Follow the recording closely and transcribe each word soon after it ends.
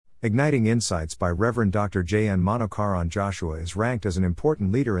Igniting Insights by Reverend Dr. J. N. Manokaran. Joshua is ranked as an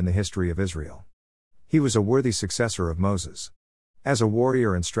important leader in the history of Israel. He was a worthy successor of Moses. As a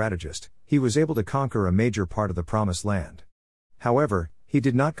warrior and strategist, he was able to conquer a major part of the Promised Land. However, he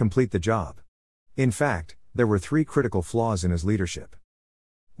did not complete the job. In fact, there were three critical flaws in his leadership.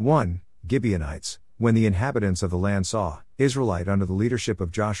 1. Gibeonites. When the inhabitants of the land saw Israelite under the leadership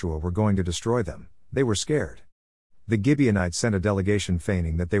of Joshua were going to destroy them, they were scared. The Gibeonites sent a delegation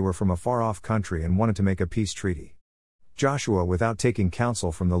feigning that they were from a far-off country and wanted to make a peace treaty. Joshua, without taking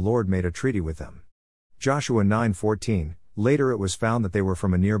counsel from the Lord, made a treaty with them. Joshua 9:14. Later it was found that they were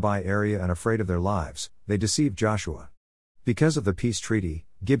from a nearby area and afraid of their lives, they deceived Joshua. Because of the peace treaty,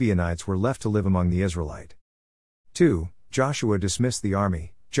 Gibeonites were left to live among the Israelite. 2. Joshua dismissed the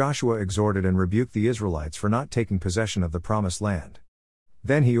army. Joshua exhorted and rebuked the Israelites for not taking possession of the Promised Land.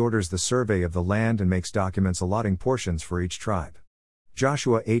 Then he orders the survey of the land and makes documents allotting portions for each tribe.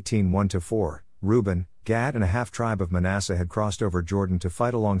 Joshua 18:1-4. Reuben, Gad and a half-tribe of Manasseh had crossed over Jordan to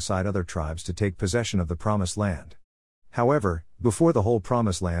fight alongside other tribes to take possession of the Promised Land. However, before the whole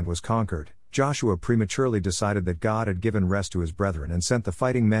Promised Land was conquered, Joshua prematurely decided that God had given rest to his brethren and sent the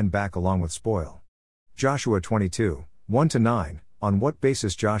fighting men back along with spoil. Joshua 22:1-9. On what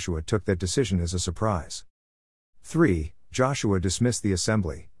basis Joshua took that decision is a surprise. 3. Joshua dismissed the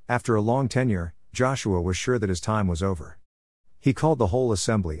assembly. After a long tenure, Joshua was sure that his time was over. He called the whole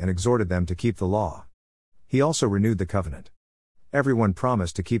assembly and exhorted them to keep the law. He also renewed the covenant. Everyone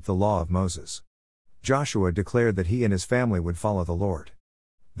promised to keep the law of Moses. Joshua declared that he and his family would follow the Lord.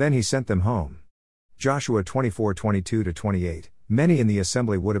 Then he sent them home. Joshua 24:22-28. Many in the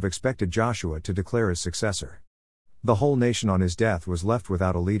assembly would have expected Joshua to declare his successor. The whole nation on his death was left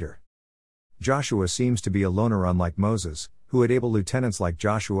without a leader. Joshua seems to be a loner, unlike Moses, who had able lieutenants like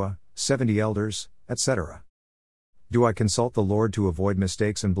Joshua, 70 elders, etc. Do I consult the Lord to avoid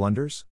mistakes and blunders?